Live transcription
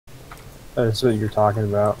That's what you're talking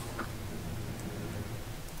about.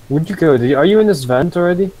 Where'd you go? Are you in this vent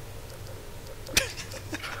already?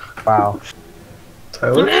 Wow.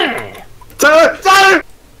 Tyler? Tyler! Tyler! I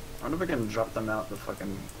wonder if I can drop them out the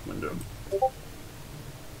fucking window.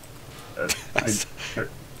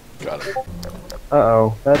 Got it.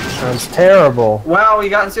 Uh-oh. That sounds terrible. Wow, we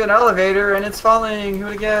got into an elevator and it's falling! Who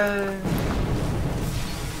would have guessed?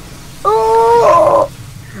 Oh!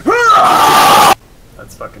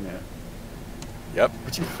 That's fucking it. Yep.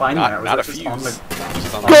 Where'd you find Not- that? Was not that a just on fuse. the...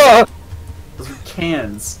 Just on the Those were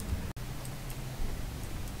cans.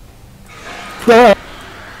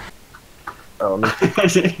 Oh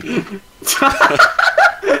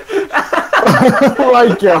my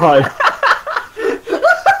god.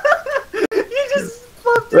 You just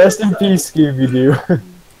flipped Rest in peace, Scooby-Doo.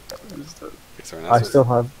 I still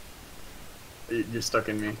have... You're stuck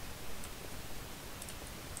in me.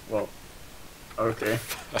 Well... Okay.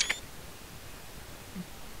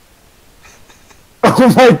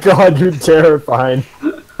 Oh my god, you're terrifying.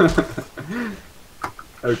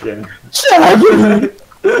 Okay. Shaggy!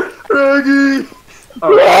 Raggy!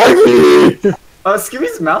 Oh. Raggy!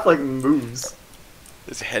 Scooby's mouth like moves.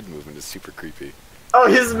 His head movement is super creepy. Oh,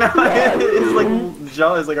 his mouth, his like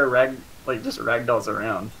jaw is like a rag, like just ragdolls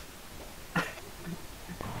around.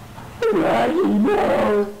 Raggy,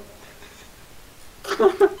 no! Is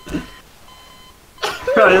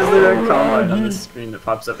there a comment on the screen that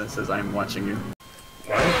pops up and says, "I am watching you"?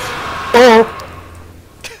 What? Oh!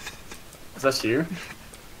 Is that you?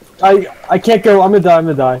 I can't go. I'm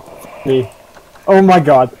gonna die. Me. Oh my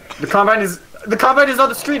god. The combine is on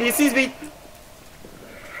the street. He sees me.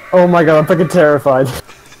 Oh my god, I'm fucking terrified.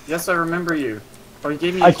 Yes, I remember you. Oh, he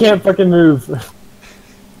gave me. I can't fucking move.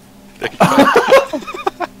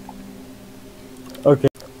 Okay.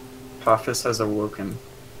 Apophis has awoken.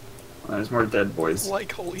 Well, there's more dead boys.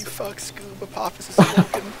 Like, holy fuck, Scoob, Apophis is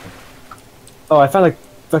awoken. Oh, I found a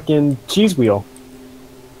fucking cheese wheel.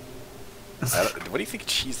 What do you think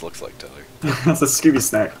cheese looks like, Tyler? That's a Scooby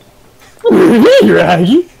snack.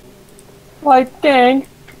 Raggy. Like, dang.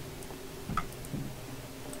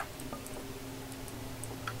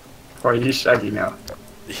 Or are you Shaggy now?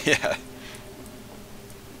 Yeah.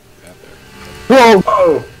 Whoa!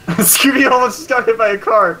 Oh! Scooby almost got hit by a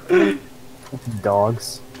car!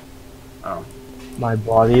 Dogs. Oh. My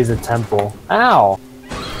body is a temple. Ow!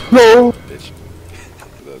 No! Bitch.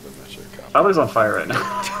 I'm not sure. Tyler's on fire right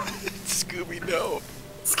now. Scooby, no!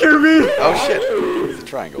 Scooby! Oh shit! It's a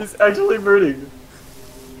triangle. He's actually burning.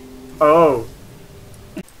 Oh.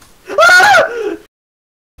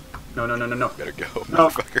 No, no, no, no, no. Better go, No.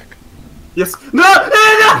 motherfucker. Yes. No!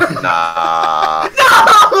 No! Nah.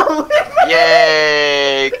 No!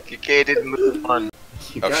 Yay! KK didn't move on.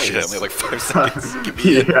 You Oh guys. shit, only like 5 seconds. Give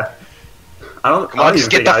me it. Yeah. I don't. Come on, just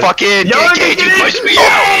get the fuck in! Yo, KK, get you in! pushed me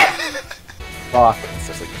out! Fuck. It's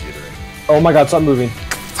just like jittering. Oh my god, stop moving.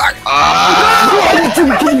 Ah!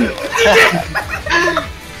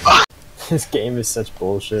 This game is such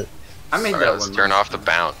bullshit. I made Alright, that let's one. turn off the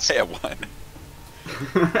bounce. Hey, I won.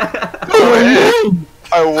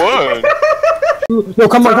 I won! No,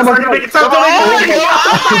 come on, come on, Stop come making it, on.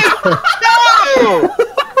 stop No!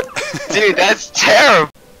 Dude, that's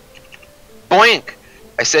terrible! Boink!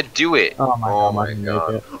 I said do it. Oh my god, Oh I'm my not gonna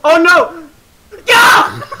god. make it. Oh no!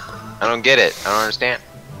 Yeah! I don't get it. I don't understand.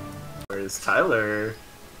 Where's Tyler?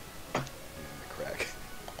 Crack.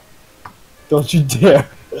 Don't you dare.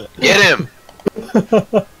 Get him!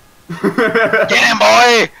 Get him,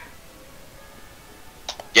 boy!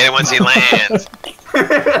 Get him once he lands. You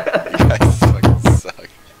guys fucking suck.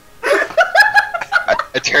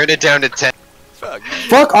 I turned it down to 10. Fuck.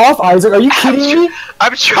 Fuck off, Isaac. Are you kidding me?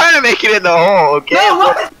 I'm trying to make it in the hole, okay? No,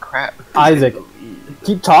 what? Crap. Isaac,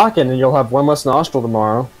 keep talking and you'll have one less nostril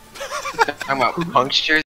tomorrow. I'm about puncture.